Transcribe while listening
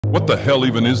What the hell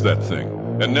even is that thing?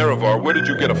 And Nerevar, where did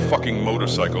you get a fucking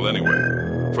motorcycle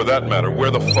anyway? For that matter,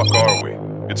 where the fuck are we?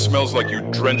 It smells like you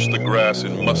drenched the grass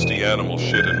in musty animal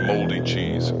shit and moldy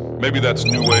cheese. Maybe that's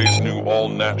Nue's new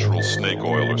all-natural snake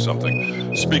oil or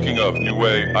something. Speaking of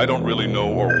Nue, I don't really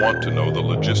know or want to know the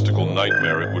logistical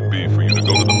nightmare it would be for you to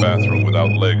go to the bathroom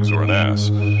without legs or an ass.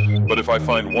 But if I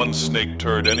find one snake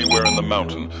turd anywhere in the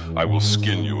mountain, I will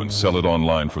skin you and sell it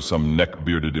online for some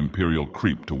neck-bearded imperial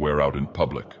creep to wear out in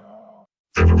public.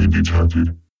 Enemy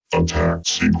detected. Attack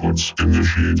sequence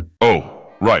initiate. Oh,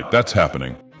 right, that's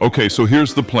happening. Okay, so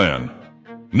here's the plan.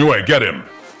 Nue, get him!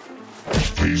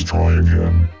 Please try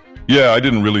again. Yeah, I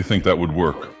didn't really think that would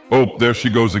work. Oh, there she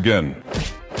goes again.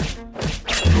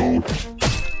 No.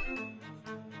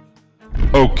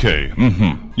 Okay,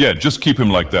 Yeah, just keep him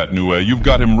like that, Nue. You've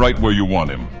got him right where you want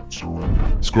him.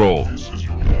 Surrender. Scroll. This is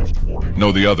your last warning.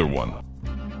 No, the other one.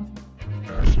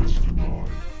 Access denied.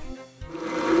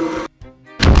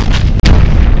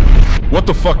 What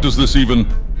the fuck does this even...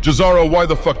 Jazaro, why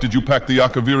the fuck did you pack the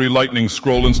Akaviri lightning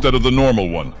scroll instead of the normal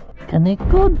one? Can a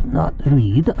god not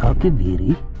read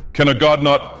Akaviri? Can a god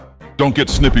not... Don't get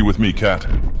snippy with me, cat.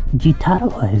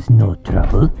 Jitaro has no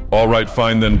trouble. Alright,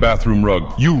 fine then, bathroom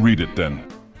rug. You read it then.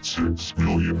 6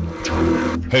 million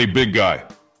terminated. Hey, big guy.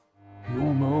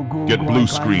 Get blue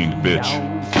screened, bitch.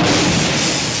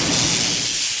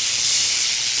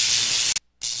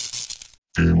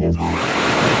 Game over.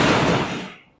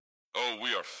 Oh,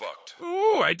 we are fucked.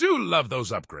 Ooh, I do love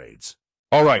those upgrades.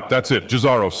 Alright, that's it.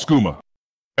 Jazaro, skooma.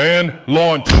 And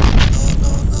launch!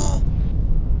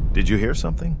 Did you hear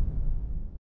something?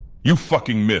 You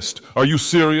fucking missed. Are you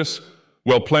serious?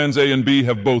 Well, plans A and B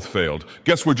have both failed.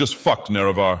 Guess we're just fucked,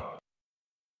 Nerevar.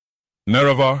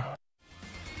 Nerevar?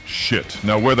 Shit,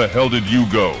 now where the hell did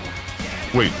you go?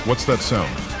 Wait, what's that sound?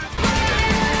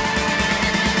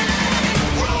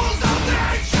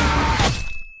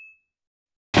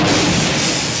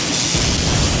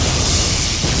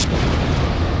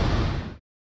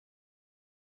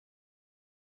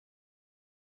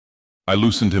 I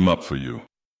loosened him up for you.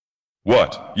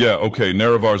 What? Yeah, okay,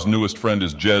 Nerevar's newest friend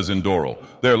is Jez Indoral.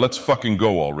 There, let's fucking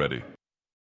go already.